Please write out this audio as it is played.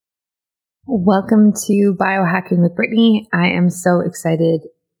Welcome to Biohacking with Brittany. I am so excited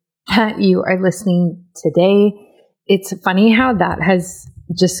that you are listening today. It's funny how that has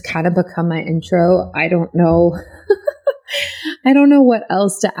just kind of become my intro. I don't know. I don't know what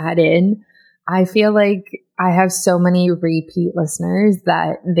else to add in. I feel like I have so many repeat listeners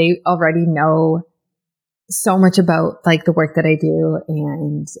that they already know so much about like the work that I do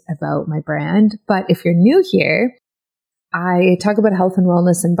and about my brand. But if you're new here, I talk about health and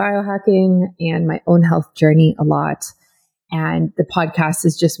wellness and biohacking and my own health journey a lot. And the podcast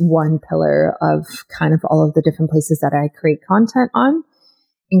is just one pillar of kind of all of the different places that I create content on,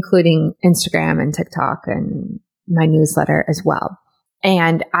 including Instagram and TikTok and my newsletter as well.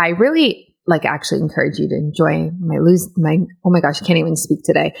 And I really actually encourage you to join oh my gosh, I can't even speak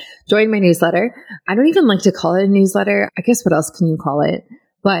today. Join my newsletter. I don't even like to call it a newsletter. I guess what else can you call it?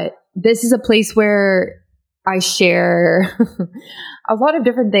 But this is a place where I share a lot of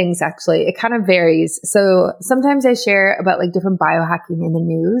different things, actually. It kind of varies. So sometimes I share about like different biohacking in the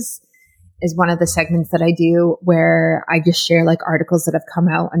news is one of the segments that I do where I just share like articles that have come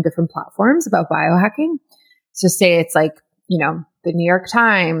out on different platforms about biohacking. So say it's like, the New York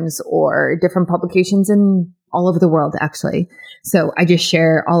Times or different publications in all over the world, actually. So I just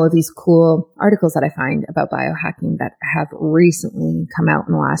share all of these cool articles that I find about biohacking that have recently come out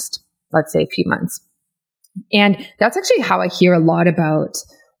in the last, let's say, a few months. And that's actually how I hear a lot about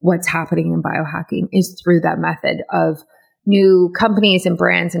what's happening in biohacking is through that method of new companies and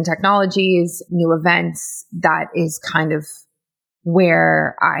brands and technologies, new events. That is kind of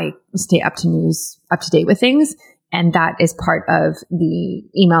where I stay up to date with things. And that is part of the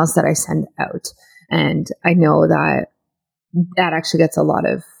emails that I send out. And I know that actually gets a lot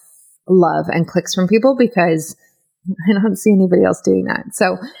of love and clicks from people because I don't see anybody else doing that.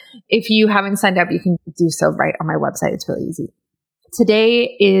 So if you haven't signed up, you can do so right on my website. It's really easy.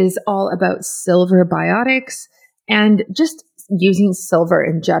 Today is all about Silverbiotics and just using silver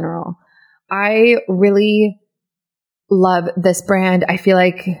in general. I really love this brand. I feel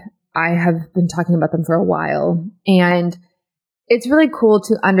like I have been talking about them for a while, and it's really cool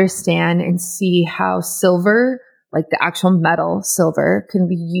to understand and see how silver, like the actual metal silver, can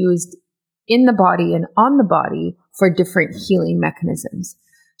be used in the body and on the body for different healing mechanisms.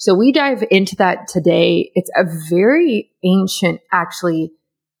 So we dive into that today. It's a very ancient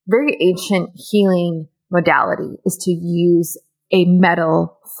healing modality is to use a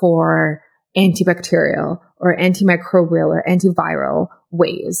metal for antibacterial or antimicrobial or antiviral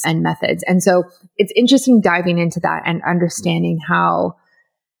ways and methods. And so it's interesting diving into that and understanding how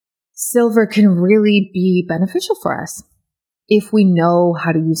silver can really be beneficial for us if we know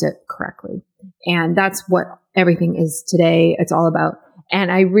how to use it correctly. And that's what everything is today. It's all about.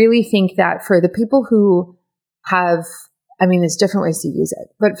 And I really think that for the people who have, there's different ways to use it,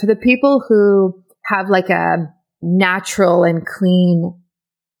 but for the people who have like a natural and clean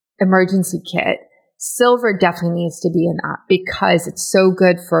emergency kit, silver definitely needs to be in that because it's so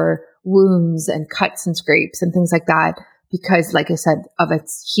good for wounds and cuts and scrapes and things like that because, like I said, of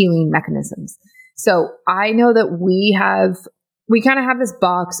its healing mechanisms. So I know that we kind of have this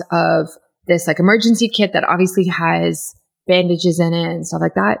box of this like emergency kit that obviously has bandages in it and stuff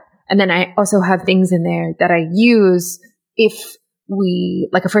like that. And then I also have things in there that I use if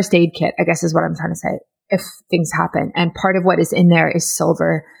like a first aid kit, I guess is what I'm trying to say, if things happen. And part of what is in there is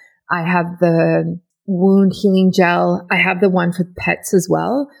silver. I have the wound healing gel. I have the one for pets as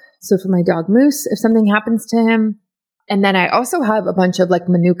well. So for my dog Moose, if something happens to him. And then I also have a bunch of like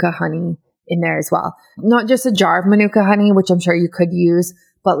Manuka honey in there as well. Not just a jar of Manuka honey, which I'm sure you could use,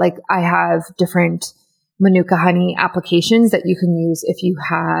 but like I have different Manuka honey applications that you can use if you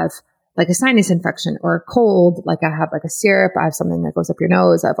have like a sinus infection or a cold. Like I have like a syrup, I have something that goes up your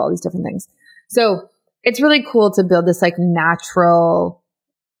nose. I have all these different things. So it's really cool to build this like natural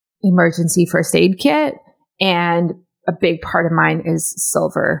emergency first aid kit. And a big part of mine is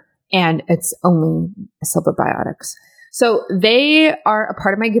silver, and it's only Silverbiotics. So they are a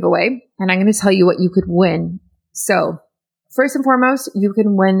part of my giveaway, and I'm going to tell you what you could win. So first and foremost, you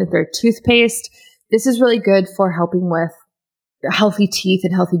can win their toothpaste. This is really good for helping with healthy teeth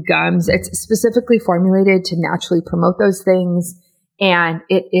and healthy gums. It's specifically formulated to naturally promote those things. And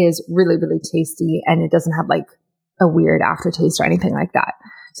it is really, really tasty, and it doesn't have like a weird aftertaste or anything like that.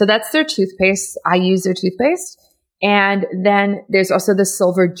 So that's their toothpaste. I use their toothpaste. And then there's also the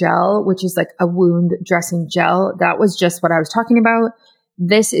silver gel, which is like a wound dressing gel. That was just what I was talking about.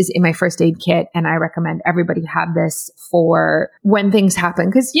 This is in my first aid kit, and I recommend everybody have this for when things happen.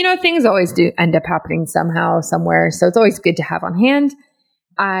 Because, things always do end up happening somehow, somewhere. So it's always good to have on hand.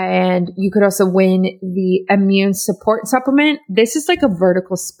 And you could also win the immune support supplement. This is like a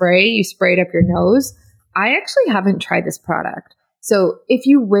vertical spray. You spray it up your nose. I actually haven't tried this product. So if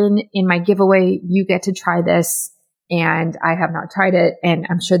you win in my giveaway, you get to try this. And I have not tried it. And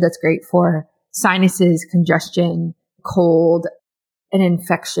I'm sure that's great for sinuses, congestion, cold, an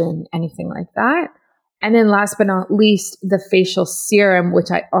infection, anything like that. And then last but not least, the facial serum, which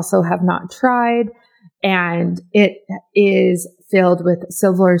I also have not tried. And it is filled with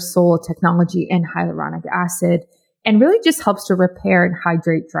silver soul technology and hyaluronic acid, and really just helps to repair and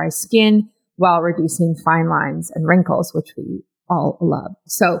hydrate dry skin while reducing fine lines and wrinkles, which we all love.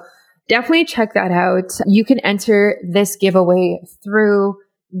 So definitely check that out. You can enter this giveaway through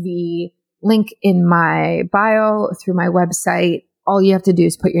the link in my bio, through my website. All you have to do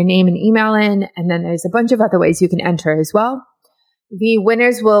is put your name and email in, and then there's a bunch of other ways you can enter as well. The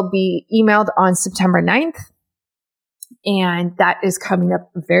winners will be emailed on September 9th, and that is coming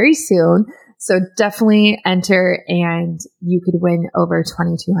up very soon. So definitely enter, and you could win over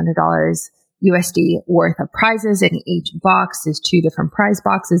 $2,200 USD worth of prizes. In each box is 2 different prize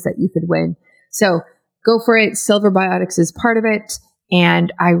boxes that you could win. So go for it. Silverbiotics is part of it.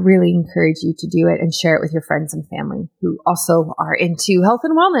 And I really encourage you to do it and share it with your friends and family who also are into health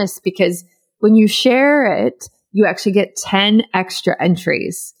and wellness, because when you share it, you actually get 10 extra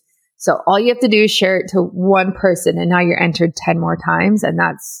entries. So all you have to do is share it to one person, and now you're entered 10 more times, and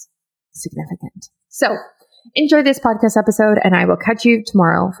that's significant. So enjoy this podcast episode, and I will catch you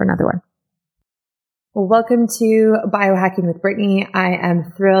tomorrow for another one. Well, welcome to Biohacking with Brittany. I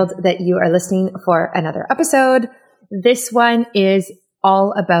am thrilled that you are listening for another episode. This one is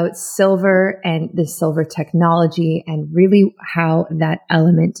all about silver and the silver technology, and really how that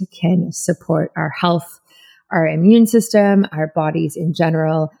element can support our health, our immune system, our bodies in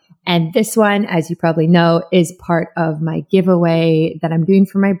general. And this one, as you probably know, is part of my giveaway that I'm doing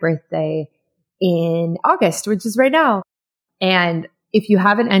for my birthday in August, which is right now. And if you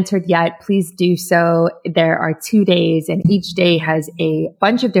haven't entered yet, please do so. There are 2 days, and each day has a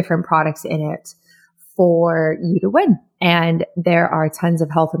bunch of different products in it for you to win. And there are tons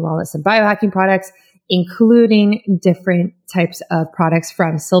of health and wellness and biohacking products, including different types of products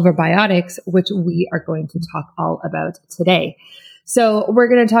from Silverbiotics, which we are going to talk all about today. So we're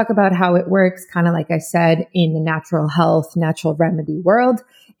going to talk about how it works, kind of like I said, in the natural health, natural remedy world.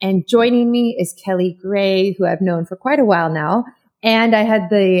 And joining me is Kelly Gray, who I've known for quite a while now. And I had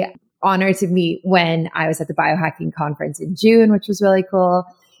the honor to meet when I was at the biohacking conference in June, which was really cool.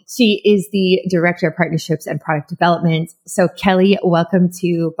 She is the Director of Partnerships and Product Development. So Kelly, welcome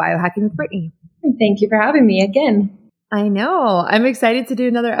to Biohacking with Brittany. Thank you for having me again. I know. I'm excited to do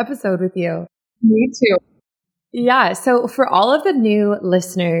another episode with you. Me too. Yeah. So for all of the new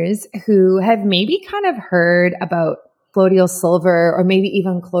listeners who have maybe kind of heard about colloidal silver or maybe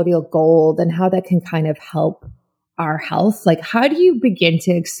even colloidal gold and how that can kind of help our health, like how do you begin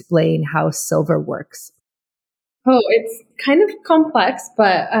to explain how silver works? Oh, it's kind of complex,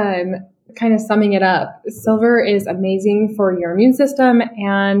 but kind of summing it up, silver is amazing for your immune system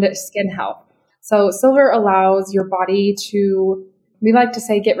and skin health. So silver allows your body to, we like to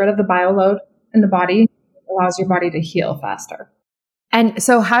say, get rid of the bioload in the body. It allows your body to heal faster. And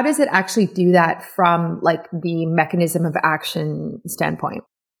so how does it actually do that from like the mechanism of action standpoint?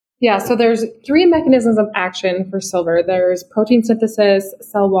 Yeah, so there's 3 mechanisms of action for silver. There's protein synthesis,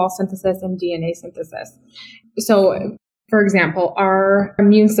 cell wall synthesis, and DNA synthesis. So, for example, our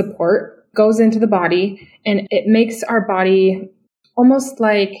immune support goes into the body and it makes our body almost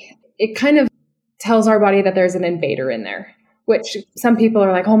like, it kind of tells our body that there's an invader in there, which some people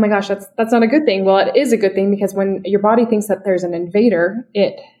are like, oh my gosh, that's not a good thing. Well, it is a good thing, because when your body thinks that there's an invader,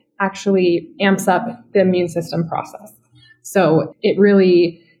 it actually amps up the immune system process. So it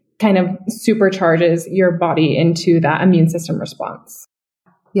really kind of supercharges your body into that immune system response.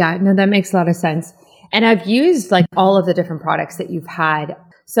 Yeah, no, that makes a lot of sense. And I've used like all of the different products that you've had.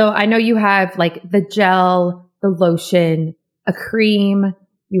 So I know you have like the gel, the lotion, a cream,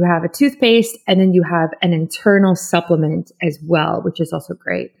 you have a toothpaste, and then you have an internal supplement as well, which is also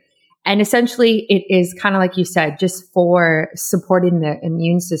great. And essentially it is kind of like you said, just for supporting the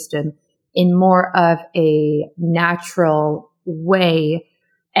immune system in more of a natural way.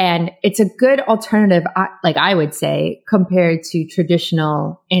 And it's a good alternative, like I would say, compared to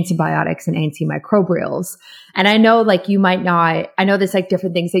traditional antibiotics and antimicrobials. And I know like you might not, I know there's like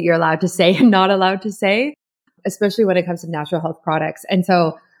different things that you're allowed to say and not allowed to say, especially when it comes to natural health products. And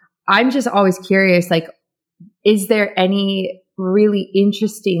so I'm just always curious, like, is there any really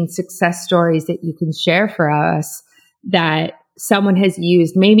interesting success stories that you can share for us that someone has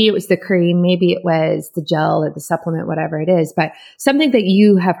used, maybe it was the cream, maybe it was the gel or the supplement, whatever it is, but something that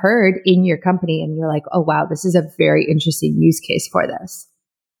you have heard in your company and you're like, oh, wow, this is a very interesting use case for this?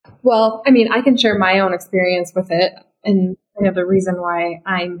 Well, I mean, I can share my own experience with it and kind of the reason why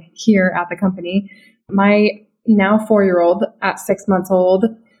I'm here at the company. My now 4-year-old at 6 months old,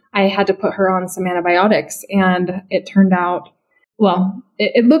 I had to put her on some antibiotics, and it turned out, well,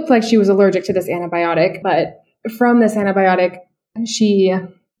 it looked like she was allergic to this antibiotic, but from this antibiotic, she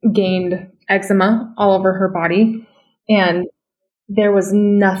gained eczema all over her body, and there was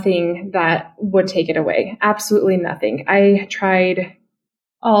nothing that would take it away. Absolutely nothing. I tried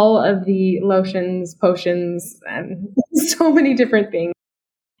all of the lotions, potions, and so many different things.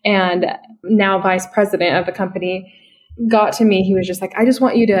 And now vice president of the company got to me. He was just like, I just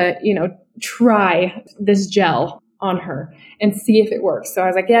want you to, try this gel on her and see if it works. So I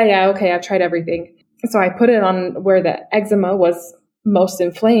was like, yeah, okay, I've tried everything. So I put it on where the eczema was most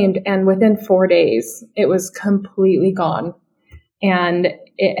inflamed, and within 4 days, it was completely gone. And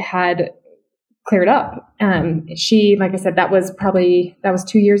it had cleared up. She, like I said, that was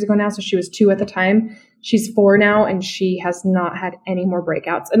 2 years ago now. So she was 2 at the time. She's 4 now, and she has not had any more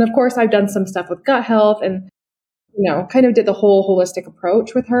breakouts. And of course, I've done some stuff with gut health and, kind of did the whole holistic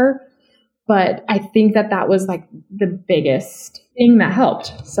approach with her. But I think that was like the biggest thing that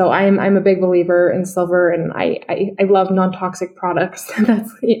helped. So I'm a big believer in silver, and I love non-toxic products.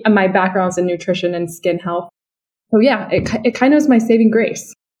 That's my background's in nutrition and skin health. So yeah, it kind of is my saving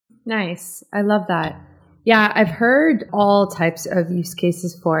grace. Nice. I love that. Yeah, I've heard all types of use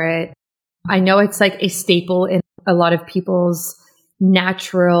cases for it. I know it's like a staple in a lot of people's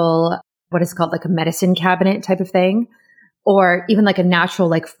natural, what is called like a medicine cabinet type of thing, or even like a natural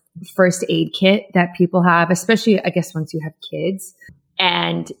like first aid kit that people have, especially I guess once you have kids.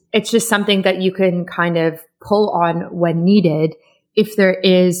 And it's just something that you can kind of pull on when needed if there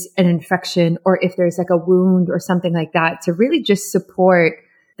is an infection or if there's like a wound or something like that, to really just support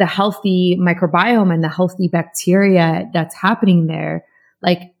the healthy microbiome and the healthy bacteria that's happening there.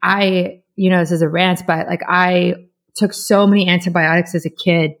 Like this is a rant, but like I took so many antibiotics as a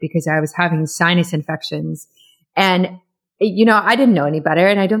kid because I was having sinus infections, and I didn't know any better,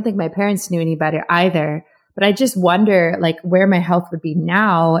 and I don't think my parents knew any better either. But I just wonder like where my health would be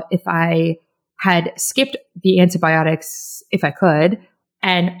now if I had skipped the antibiotics, if I could,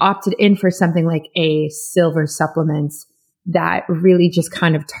 and opted in for something like a silver supplement that really just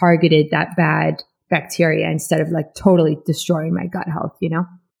kind of targeted that bad bacteria instead of like totally destroying my gut health,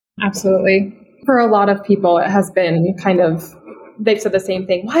 Absolutely. For a lot of people, it has been they've said the same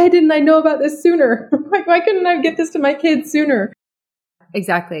thing. Why didn't I know about this sooner? Like, why couldn't I get this to my kids sooner?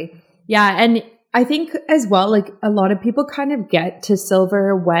 Exactly. Yeah. And I think as well, like a lot of people kind of get to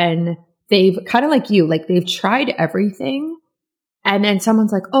silver when they've kind of like you, like they've tried everything. And then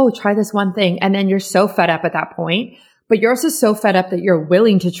someone's like, oh, try this one thing. And then you're so fed up at that point, but you're also so fed up that you're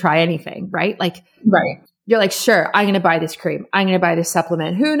willing to try anything, right? Like, right. You're like, sure, I'm going to buy this cream. I'm going to buy this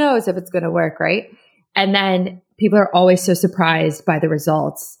supplement. Who knows if it's going to work, right? And then people are always so surprised by the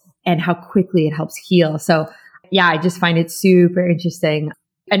results and how quickly it helps heal. So yeah, I just find it super interesting.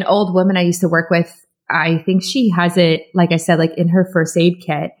 An old woman I used to work with, I think she has it, like I said, like in her first aid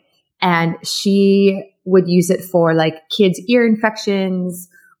kit, and she would use it for like kids' ear infections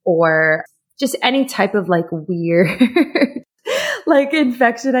or just any type of like weird like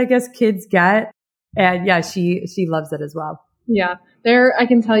infection, I guess kids get. And yeah, she loves it as well. Yeah. I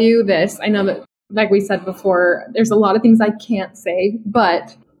can tell you this. I know that, like we said before, there's a lot of things I can't say,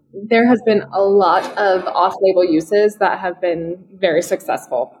 but there has been a lot of off-label uses that have been very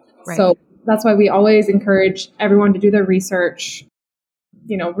successful. Right. So that's why we always encourage everyone to do their research,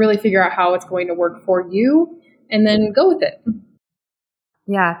 really figure out how it's going to work for you and then go with it.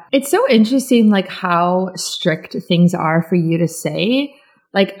 Yeah. It's so interesting, like how strict things are for you to say.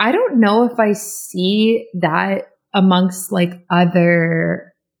 Like, I don't know if I see that amongst like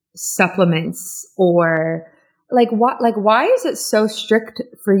other supplements or why is it so strict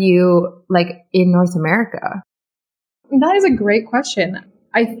for you, like in North America? That is a great question.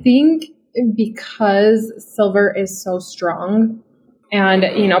 I think because silver is so strong and,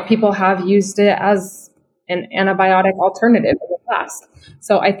 people have used it as an antibiotic alternative in the past.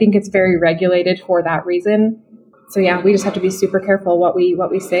 So I think it's very regulated for that reason. So yeah, we just have to be super careful what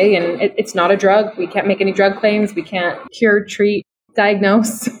we say, and it's not a drug. We can't make any drug claims. We can't cure, treat,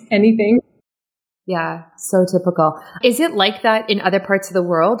 diagnose anything. Yeah, so typical. Is it like that in other parts of the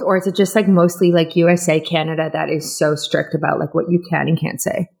world, or is it just like mostly like USA, Canada that is so strict about like what you can and can't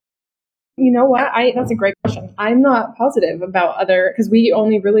say? You know what? That's a great question. I'm not positive about because we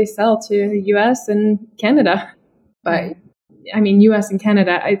only really sell to the US and Canada. But US and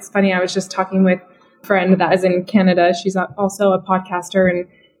Canada. It's funny. I was just talking with a friend that is in Canada. She's also a podcaster, and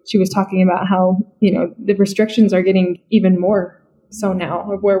she was talking about how, the restrictions are getting even more so now,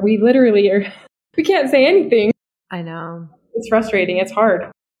 where we literally we can't say anything. I know. It's frustrating. It's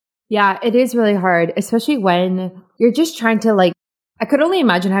hard. Yeah, it is really hard, especially when you're just trying to I could only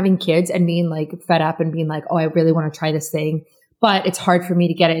imagine having kids and being fed up and being like, oh, I really want to try this thing, but it's hard for me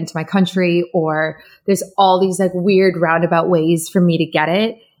to get it into my country, or there's all these weird roundabout ways for me to get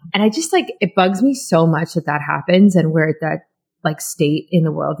it. And I just it bugs me so much that happens, and we're at that state in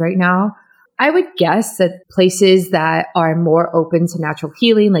the world right now. I would guess that places that are more open to natural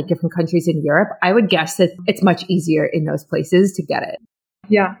healing, like different countries in Europe, I would guess that it's much easier in those places to get it.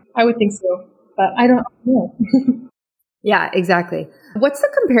 Yeah, I would think so, but I don't know. Yeah, exactly. What's the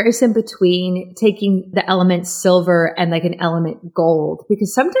comparison between taking the element silver and an element gold?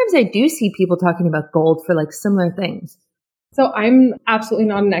 Because sometimes I do see people talking about gold for similar things. So I'm absolutely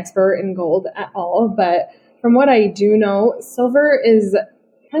not an expert in gold at all, but from what I do know, silver is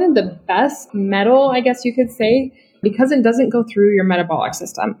kind of the best metal, I guess you could say, because it doesn't go through your metabolic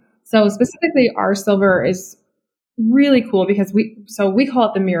system. So specifically, our silver is really cool because we call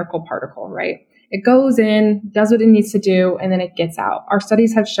it the miracle particle, right? It goes in, does what it needs to do, and then it gets out. Our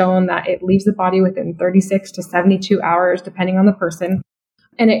studies have shown that it leaves the body within 36 to 72 hours, depending on the person.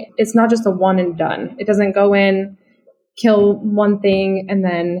 And it's not just a one and done. It doesn't go in, kill one thing, and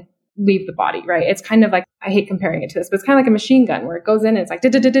then leave the body, right? It's kind of I hate comparing it to this, but it's kind of like a machine gun where it goes in and it's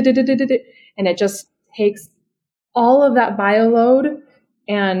and it just takes all of that bio load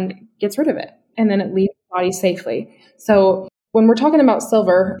and gets rid of it. And then it leaves the body safely. So when we're talking about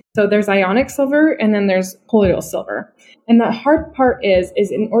silver, so there's ionic silver and then there's colloidal silver. And the hard part is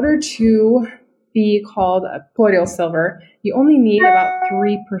in order to be called a colloidal silver, you only need about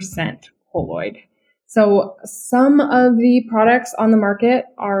 3% colloid. So some of the products on the market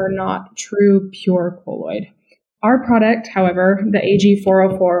are not true pure colloid. Our product, however, the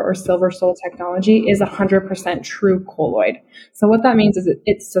AG404 or Silver Soul technology, is 100% true colloid. So what that means is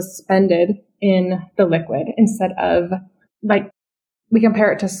it's suspended in the liquid instead of we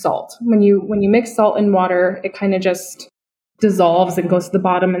compare it to salt. When you mix salt and water, it kind of just dissolves and goes to the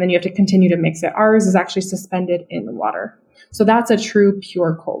bottom, and then you have to continue to mix it. Ours is actually suspended in the water. So that's a true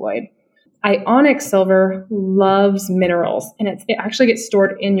pure colloid. Ionic silver loves minerals, and it actually gets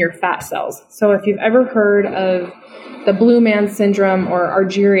stored in your fat cells. So if you've ever heard of the blue man syndrome or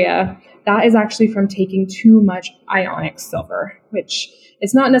argyria, that is actually from taking too much ionic silver, which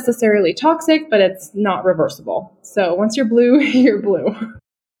is not necessarily toxic, but it's not reversible. So once you're blue, you're blue.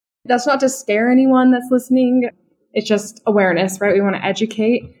 That's not to scare anyone that's listening. It's just awareness, right? We want to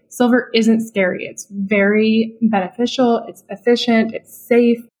educate. Silver isn't scary. It's very beneficial. It's efficient. It's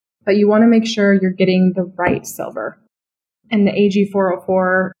safe. But you want to make sure you're getting the right silver. And the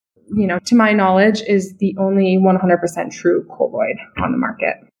AG404, to my knowledge, is the only 100% true colloid on the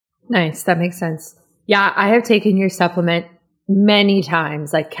market. Nice. That makes sense. Yeah, I have taken your supplement many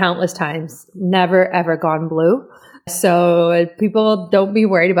times, countless times, never, ever gone blue. So people don't be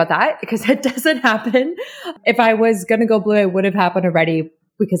worried about that because it doesn't happen. If I was going to go blue, it would have happened already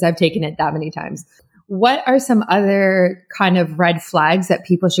because I've taken it that many times. What are some other kind of red flags that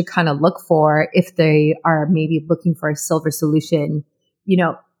people should kind of look for if they are maybe looking for a silver solution,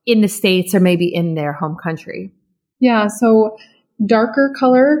 in the States or maybe in their home country? Yeah. So darker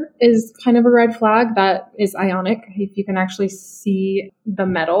color is kind of a red flag that is ionic. If you can actually see the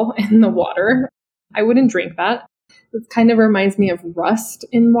metal in the water, I wouldn't drink that. It kind of reminds me of rust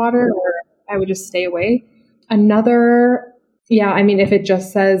in water, or I would just stay away. If it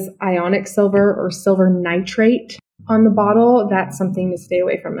just says ionic silver or silver nitrate on the bottle, that's something to stay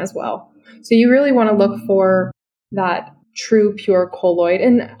away from as well. So you really want to look for that true pure colloid,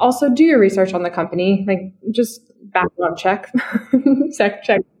 and also do your research on the company, just background check, check.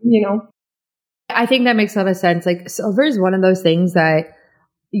 I think that makes a lot of sense. Silver is one of those things that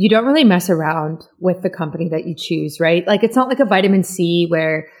you don't really mess around with the company that you choose, right? It's not like a vitamin C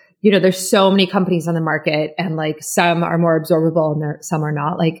where there's so many companies on the market and some are more absorbable and some are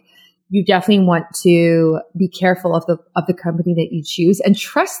not. You definitely want to be careful of the company that you choose and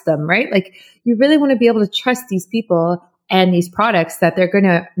trust them, right? You really want to be able to trust these people and these products that they're going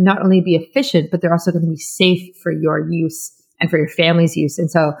to not only be efficient, but they're also going to be safe for your use and for your family's use.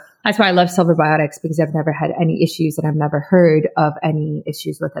 And so that's why I love Silverbiotics, because I've never had any issues and I've never heard of any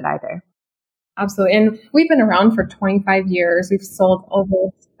issues with it either. Absolutely. And we've been around for 25 years. We've sold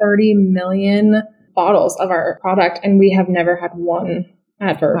over 30 million bottles of our product, and we have never had one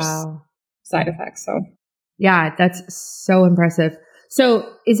adverse side effect. So, yeah, that's so impressive.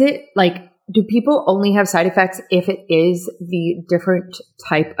 So is it do people only have side effects if it is the different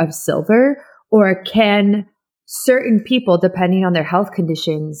type of silver, or can certain people, depending on their health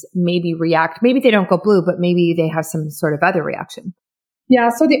conditions, maybe react? Maybe they don't go blue, but maybe they have some sort of other reaction. Yeah.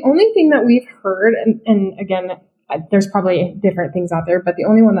 So the only thing that we've heard, and again, there's probably different things out there, but the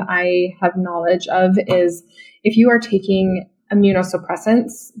only one that I have knowledge of is if you are taking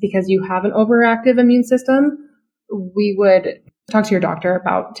immunosuppressants because you have an overactive immune system, we would talk to your doctor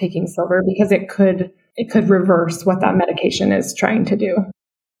about taking silver because it could reverse what that medication is trying to do.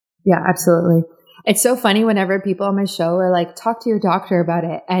 Yeah, absolutely. It's so funny whenever people on my show are like, talk to your doctor about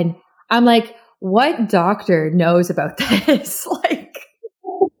it. And I'm like, what doctor knows about this? Like,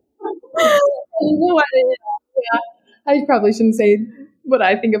 you know what? Yeah, I probably shouldn't say what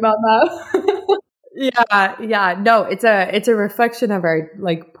I think about that. yeah. No, it's a reflection of our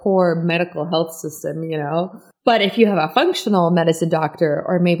like poor medical health system, you know? But if you have a functional medicine doctor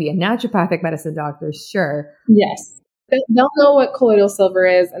or maybe a naturopathic medicine doctor, sure. Yes. They'll know what colloidal silver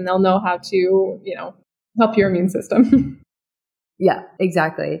is and they'll know how to, help your immune system. Yeah,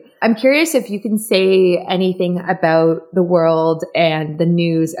 exactly. I'm curious if you can say anything about the world and the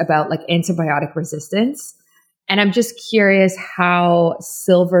news about like antibiotic resistance. And I'm just curious how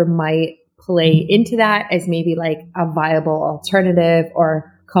silver might play into that as maybe like a viable alternative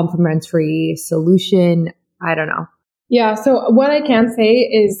or complementary solution. I don't know. Yeah. So what I can say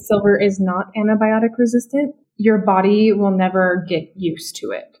is silver is not antibiotic resistant. Your body will never get used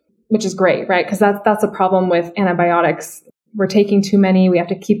to it, which is great, right? Because that's a problem with antibiotics. We're taking too many. We have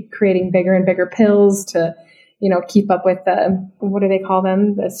to keep creating bigger and bigger pills to, keep up with what do they call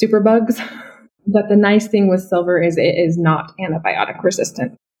them? The superbugs. But the nice thing with silver is it is not antibiotic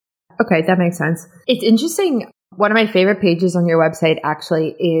resistant. Okay, that makes sense. It's interesting. One of my favorite pages on your website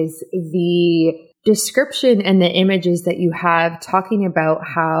actually is the description and the images that you have talking about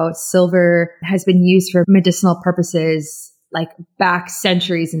how silver has been used for medicinal purposes like back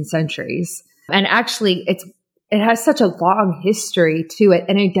centuries and centuries. And actually it has such a long history to it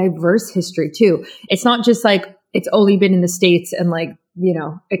and a diverse history too. It's not just like it's only been in the States and like,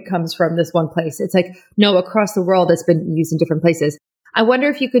 it comes from this one place. It's like, no, across the world it's been used in different places. I wonder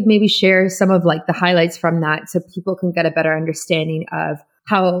if you could maybe share some of like the highlights from that so people can get a better understanding of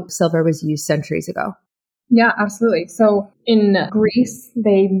how silver was used centuries ago. Yeah, absolutely. So in Greece,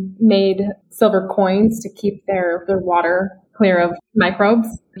 they made silver coins to keep their water clear of microbes.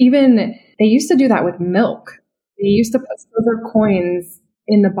 Even they used to do that with milk. They used to put silver coins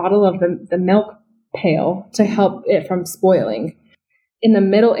in the bottle of the milk pail to help it from spoiling. In the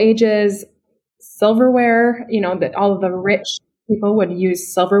Middle Ages, silverware, that all of the rich people would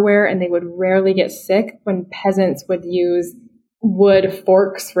use silverware and they would rarely get sick when peasants would use wood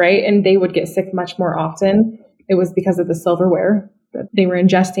forks, right? And they would get sick much more often. It was because of the silverware that they were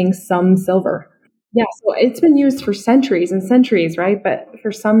ingesting some silver. Yeah, so it's been used for centuries and centuries, right? But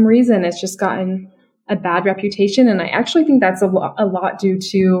for some reason, it's just gotten a bad reputation. And I actually think that's a lot due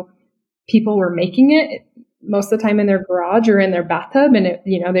to people were making it most of the time in their garage or in their bathtub. And,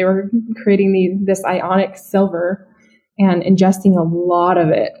 they were creating this ionic silver and ingesting a lot of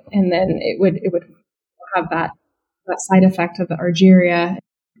it. And then it would have that side effect of the argyria.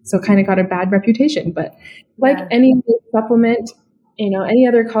 So kind of got a bad reputation. But like any supplement, any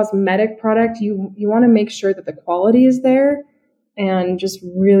other cosmetic product, you want to make sure that the quality is there and just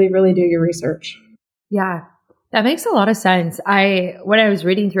really, really do your research. Yeah, that makes a lot of sense. When I was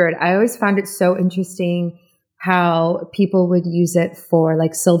reading through it, I always found it so interesting how people would use it for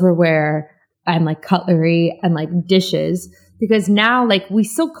like silverware and like cutlery and like dishes, because now like we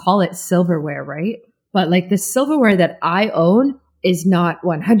still call it silverware, right? But like the silverware that I own is not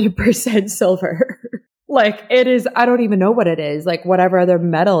 100% silver. Like it is, I don't even know what it is, like whatever other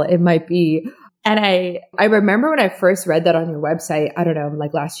metal it might be. And I remember when I first read that on your website, I don't know,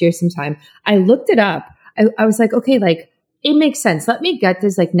 like last year sometime, I looked it up. I was like, okay, like it makes sense. Let me get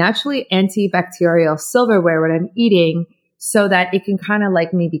this like naturally antibacterial silverware when I'm eating so that it can kind of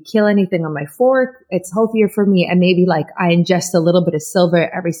like maybe kill anything on my fork. It's healthier for me. And maybe like I ingest a little bit of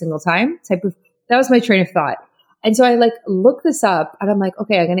silver every single time that was my train of thought. And so I like looked this up and I'm like,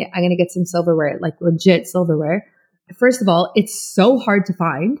 okay, I'm going to get some silverware, like legit silverware. First of all, it's so hard to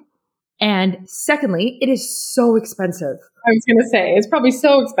find. And secondly, it is so expensive. I was going to say, it's probably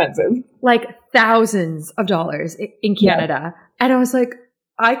so expensive. Like thousands of dollars in Canada. Yeah. And I was like,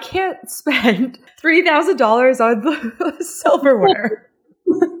 I can't spend $3,000 on the silverware.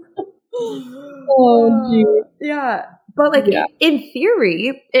 Oh, geez. Yeah. But like in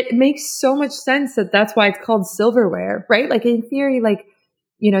theory, it makes so much sense that that's why it's called silverware, right? Like in theory, like,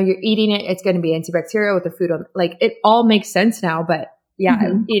 you're eating it, it's going to be antibacterial with the food on, like it all makes sense now, but yeah,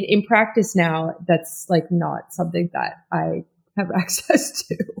 Mm-hmm. in practice now, that's like not something that I have access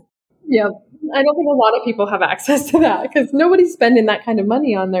to. Yep. I don't think a lot of people have access to that because nobody's spending that kind of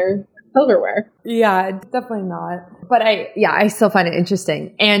money on their silverware. Yeah, definitely not. But I still find it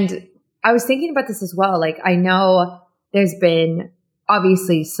interesting. And I was thinking about this as well. Like, I know there's been,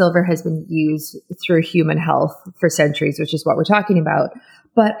 obviously, silver has been used through human health for centuries, which is what we're talking about.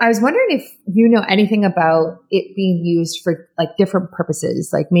 But I was wondering if you know anything about it being used for like different purposes,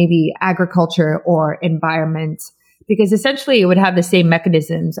 like maybe agriculture or environment, because essentially it would have the same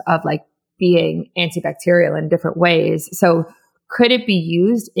mechanisms of like being antibacterial in different ways. So could it be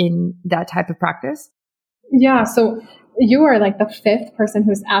used in that type of practice? Yeah. So you are like the fifth person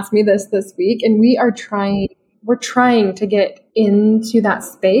who's asked me this week, and we're trying to get into that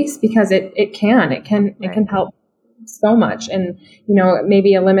space because it can help so much, and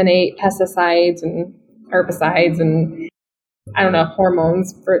maybe eliminate pesticides and herbicides and I don't know,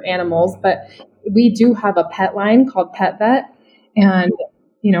 hormones for animals. But we do have a pet line called Pet Vet, and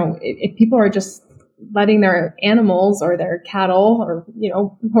if people are just letting their animals or their cattle or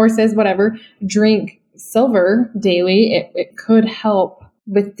horses, whatever, drink silver daily, it could help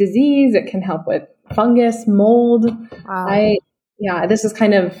with disease. It can help with fungus, mold. Wow. This is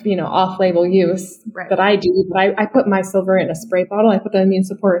kind of, off-label use that I do, but I put my silver in a spray bottle. I put the immune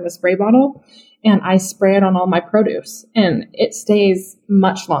support in a spray bottle, and I spray it on all my produce, and it stays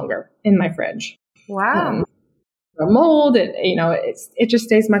much longer in my fridge. Wow. Mold, it just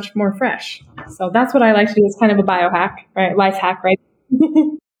stays much more fresh. So that's what I like to do. It's kind of a biohack, right? Life hack, right?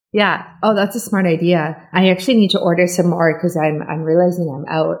 Yeah. Oh, that's a smart idea. I actually need to order some more because I'm realizing I'm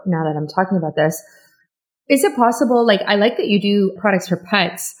out now that I'm talking about this. Is it possible, like, I like that you do products for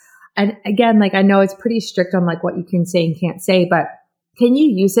pets. And again, like, I know it's pretty strict on like what you can say and can't say, but can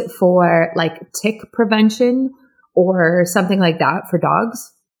you use it for like tick prevention or something like that for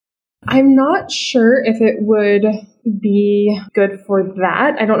dogs? I'm not sure if it would be good for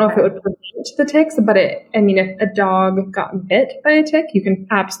that. I don't know if it would prevent the ticks, but if a dog got bit by a tick, you can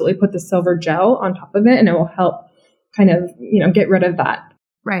absolutely put the silver gel on top of it, and it will help kind of, get rid of that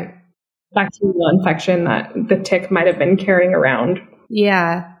Right. bacterial infection that the tick might have been carrying around.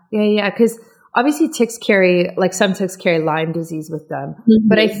 Yeah. Because obviously some ticks carry Lyme disease with them. Mm-hmm.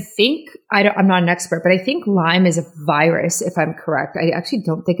 But I think, I'm not an expert, but I think Lyme is a virus, if I'm correct. I actually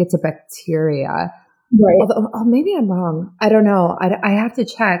don't think it's a bacteria. Right. Although, maybe I'm wrong. I don't know. I have to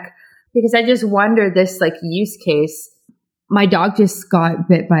check because I just wonder this like use case. My dog just got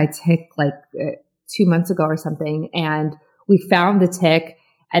bit by a tick like 2 months ago or something. And we found the tick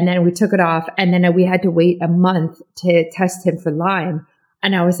and then we took it off. And then we had to wait a month to test him for Lyme.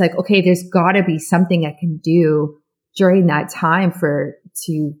 And I was like, okay, there's gotta be something I can do during that time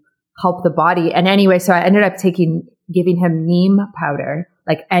to help the body. And anyway, so I ended up giving him neem powder,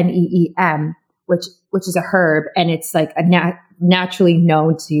 like NEEM, which is a herb, and it's like naturally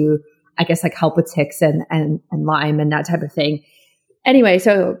known to, I guess, like help with ticks and Lyme and that type of thing. Anyway,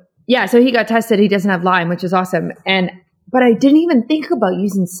 so he got tested. He doesn't have Lyme, which is awesome. But I didn't even think about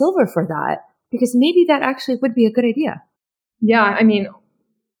using silver for that because maybe that actually would be a good idea. Yeah, I mean,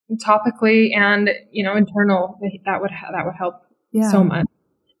 topically and internal, that would help so much.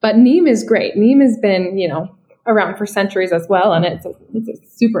 But neem is great. Neem has been around for centuries as well, and it's a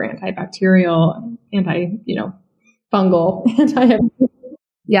super antibacterial, fungal,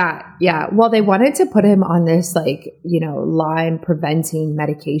 Yeah. Well, they wanted to put him on this Lyme preventing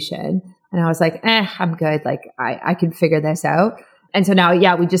medication, and I was like, I'm good. Like I can figure this out. And so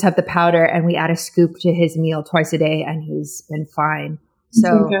now, we just have the powder, and we add a scoop to his meal twice a day, and he's been fine.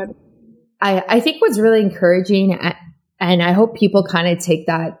 So good. I think what's really encouraging, and I hope people kind of take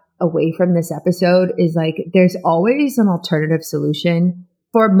that away from this episode, is like there's always an alternative solution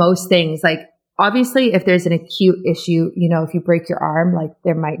for most things. Like obviously, if there's an acute issue, if you break your arm, like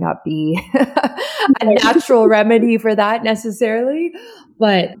there might not be a natural remedy for that necessarily.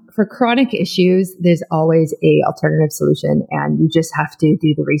 But for chronic issues, there's always a alternative solution, and you just have to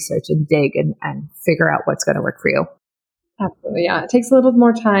do the research and dig and figure out what's going to work for you. Absolutely. Yeah. It takes a little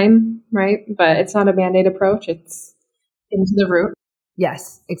more time, right? But it's not a Band-Aid approach. It's into the root.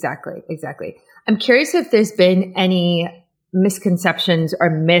 Yes, exactly. I'm curious if there's been any misconceptions or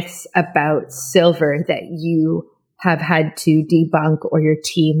myths about silver that you have had to debunk or your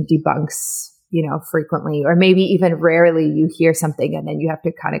team debunks, frequently, or maybe even rarely you hear something and then you have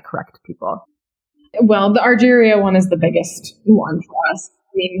to kind of correct people. Well, the Argyria one is the biggest one for us.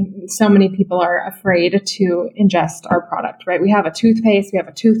 I mean, so many people are afraid to ingest our product, right? We have a toothpaste, we have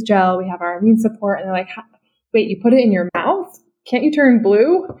a tooth gel, we have our immune support, and they're like, wait, you put it in your mouth? Can't you turn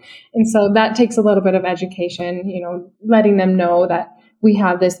blue? And so that takes a little bit of education, letting them know that we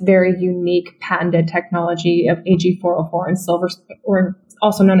have this very unique patented technology of AG404 and silver, or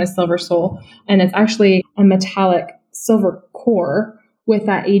also known as silver soul. And it's actually a metallic silver core with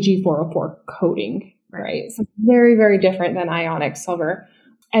that AG404 coating, right? So very, very different than ionic silver.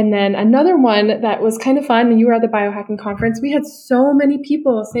 And then another one that was kind of fun, you were at the biohacking conference, we had so many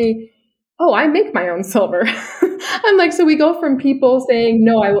people say, oh, I make my own silver. I'm like, so we go from people saying,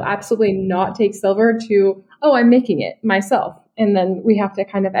 no, I will absolutely not take silver to, oh, I'm making it myself. And then we have to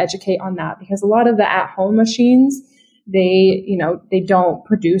kind of educate on that, because a lot of the at-home machines, they don't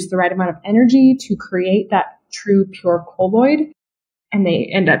produce the right amount of energy to create that true pure colloid. And they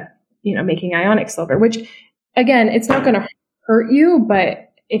end up, making ionic silver, which again, it's not going to hurt you,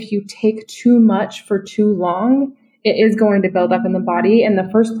 but if you take too much for too long, it is going to build up in the body. And the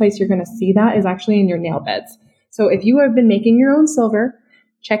first place you're going to see that is actually in your nail beds. So if you have been making your own silver,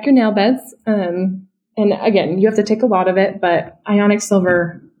 check your nail beds. And again, you have to take a lot of it, but ionic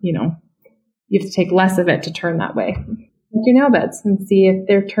silver, you have to take less of it to turn that way. Check your nail beds and see if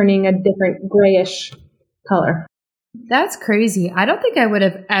they're turning a different grayish color. That's crazy. I don't think I would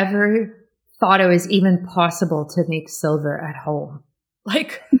have ever thought it was even possible to make silver at home.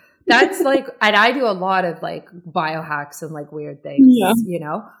 Like, that's like, and I do a lot of like biohacks and like weird things,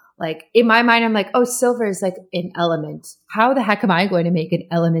 like in my mind, I'm like, oh, silver is like an element. How the heck am I going to make an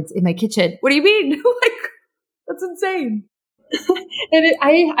element in my kitchen? What do you mean? Like, that's insane. And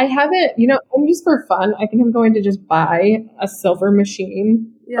I haven't, I'm just for fun. I think I'm going to just buy a silver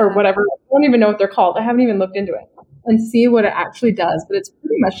machine or whatever. I don't even know what they're called. I haven't even looked into it and see what it actually does. But it's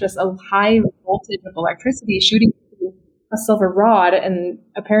pretty much just a high voltage of electricity shooting through a silver rod and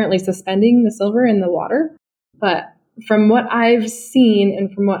apparently suspending the silver in the water. But from what I've seen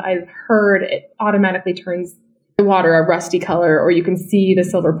and from what I've heard, it automatically turns the water a rusty color, or you can see the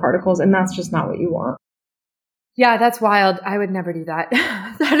silver particles, and that's just not what you want. Yeah, that's wild. I would never do that.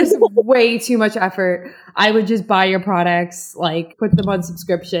 That is way too much effort. I would just buy your products, like put them on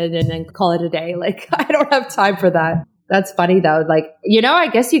subscription and then call it a day. Like, I don't have time for that. That's funny though. Like, I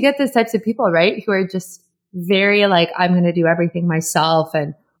guess you get those types of people, right? Who are just very like, I'm going to do everything myself.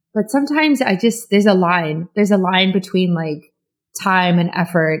 But sometimes there's a line between like time and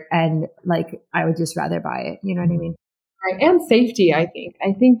effort, and like, I would just rather buy it. You know what I mean? Right. And safety, I think.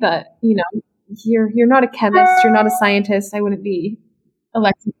 I think that, you're not a chemist, you're not a scientist. I wouldn't be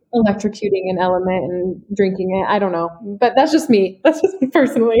electrocuting an element and drinking it. I don't know. But that's just me. That's just me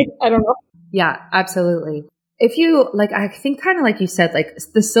personally. I don't know. Yeah, absolutely. If you, like, I think kind of like you said, like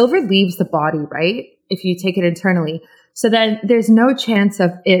the silver leaves the body, right? If you take it internally. So then there's no chance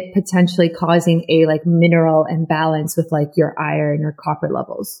of it potentially causing a like mineral imbalance with like your iron or copper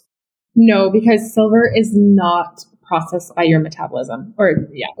levels. No, because silver is not processed by your metabolism or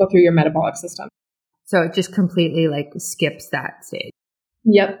go through your metabolic system. So it just completely like skips that stage.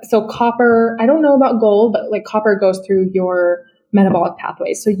 Yep. So copper, I don't know about gold, but like copper goes through your metabolic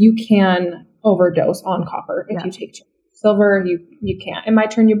pathways. So you can overdose on copper if you take too much. Silver, you can't. It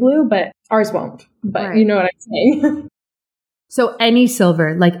might turn you blue, but ours won't. But You know what I'm saying? So any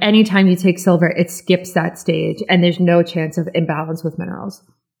silver, like anytime you take silver, it skips that stage and there's no chance of imbalance with minerals.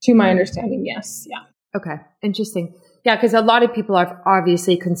 To my understanding, yes. Yeah. Okay. Interesting. Yeah. Because a lot of people are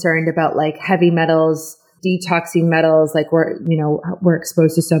obviously concerned about like heavy metals, detoxing metals. Like we're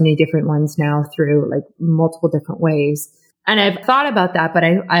exposed to so many different ones now through like multiple different ways. And I've thought about that, but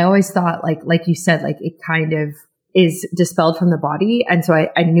I always thought like you said, like it kind of is dispelled from the body. And so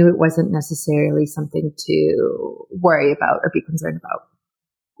I knew it wasn't necessarily something to worry about or be concerned about.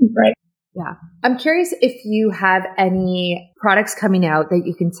 Right. Yeah. I'm curious if you have any products coming out that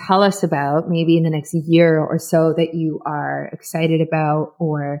you can tell us about maybe in the next year or so that you are excited about,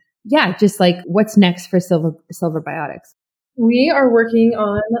 or just like what's next for Silverbiotics. We are working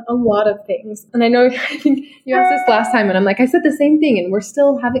on a lot of things. And I know, I think you asked this last time and I'm like, I said the same thing, and we're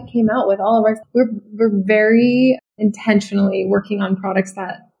still haven't came out with all of our, we're very intentionally working on products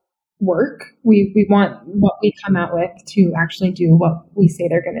that work. We want what we come out with to actually do what we say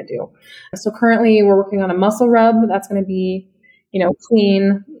they're going to do. So currently we're working on a muscle rub that's going to be,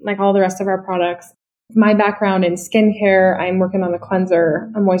 clean like all the rest of our products. My background in skincare, I'm working on a cleanser,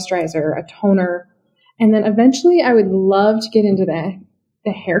 a moisturizer, a toner. And then eventually I would love to get into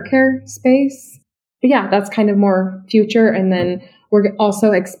the hair care space. But that's kind of more future. And then we're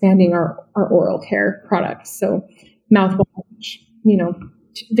also expanding our oral care products. So mouthwash,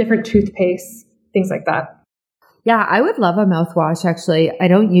 different toothpaste, things like that. Yeah, I would love a mouthwash, actually. I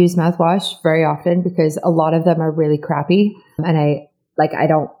don't use mouthwash very often because a lot of them are really crappy. And I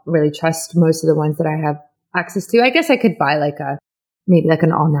don't really trust most of the ones that I have access to. I guess I could buy maybe like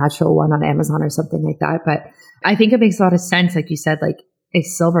an all natural one on Amazon or something like that. But I think it makes a lot of sense. Like you said, like a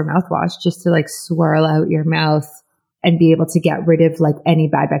silver mouthwash just to like swirl out your mouth and be able to get rid of like any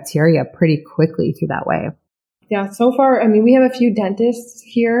bad bacteria pretty quickly through that way. Yeah, so far, I mean, we have a few dentists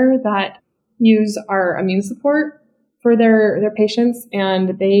here that use our immune support for their patients,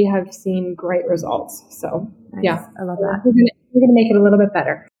 and they have seen great results. So nice. Yeah, I love that. We're gonna make it a little bit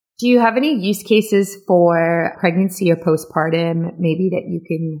better. Do you have any use cases for pregnancy or postpartum, maybe that you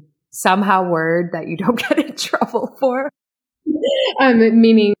can somehow word that you don't get in trouble for?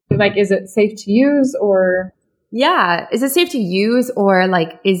 Meaning, like, is it safe to use or? Yeah. Is it safe to use, or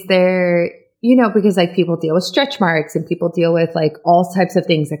like, is there, you know, because like people deal with stretch marks and people deal with like all types of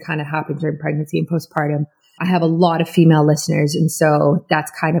things that kind of happen during pregnancy and postpartum. I have a lot of female listeners. And so that's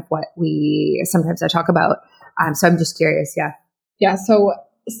kind of what sometimes I talk about. So I'm just curious. Yeah. Yeah. So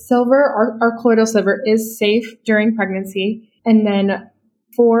silver, our colloidal silver is safe during pregnancy. And then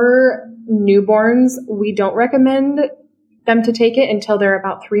for newborns, we don't recommend them to take it until they're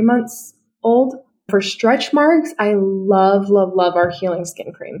about 3 months old. For stretch marks, I love, love, love our healing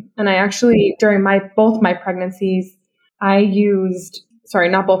skin cream. And I actually, during both my pregnancies, I used, sorry,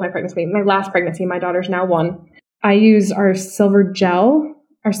 not both my pregnancies, my last pregnancy, my daughter's now 1. I used our silver gel,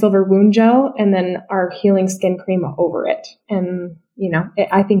 our silver wound gel, and then our healing skin cream over it. And, you know,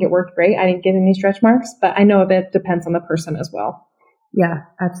 I think it worked great. I didn't get any stretch marks, but I know that depends on the person as well. Yeah,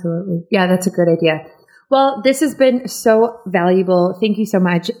 absolutely. Yeah, that's a good idea. Well, this has been so valuable. Thank you so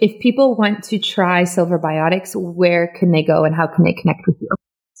much. If people want to try Silverbiotics, where can they go and how can they connect with you?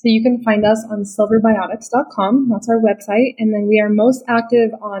 So you can find us on silverbiotics.com. That's our website. And then we are most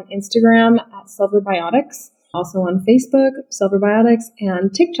active on Instagram at Silverbiotics, also on Facebook, Silverbiotics,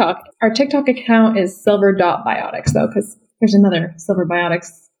 and TikTok. Our TikTok account is silver.biotics, though, because there's another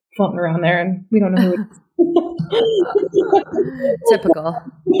Silverbiotics floating around there, and we don't know who it is. Typical.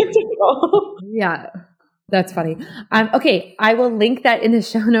 Yeah. That's funny. Okay. I will link that in the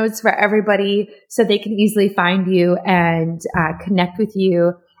show notes for everybody so they can easily find you and connect with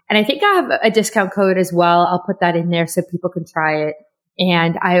you. And I think I have a discount code as well. I'll put that in there so people can try it.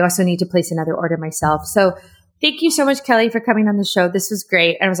 And I also need to place another order myself. So thank you so much, Kelly, for coming on the show. This was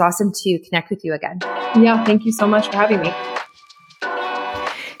great. And it was awesome to connect with you again. Yeah. Thank you so much for having me.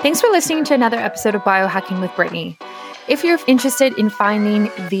 Thanks for listening to another episode of Biohacking with Brittany. If you're interested in finding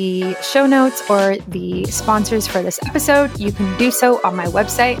the show notes or the sponsors for this episode, you can do so on my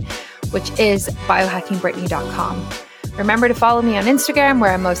website, which is biohackingbrittany.com. Remember to follow me on Instagram,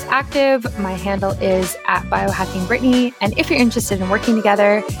 where I'm most active. My handle is @biohackingbrittany. And if you're interested in working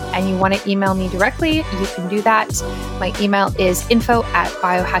together and you want to email me directly, you can do that. My email is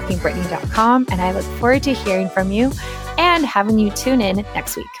info@biohackingbrittany.com. And I look forward to hearing from you and having you tune in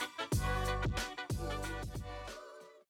next week.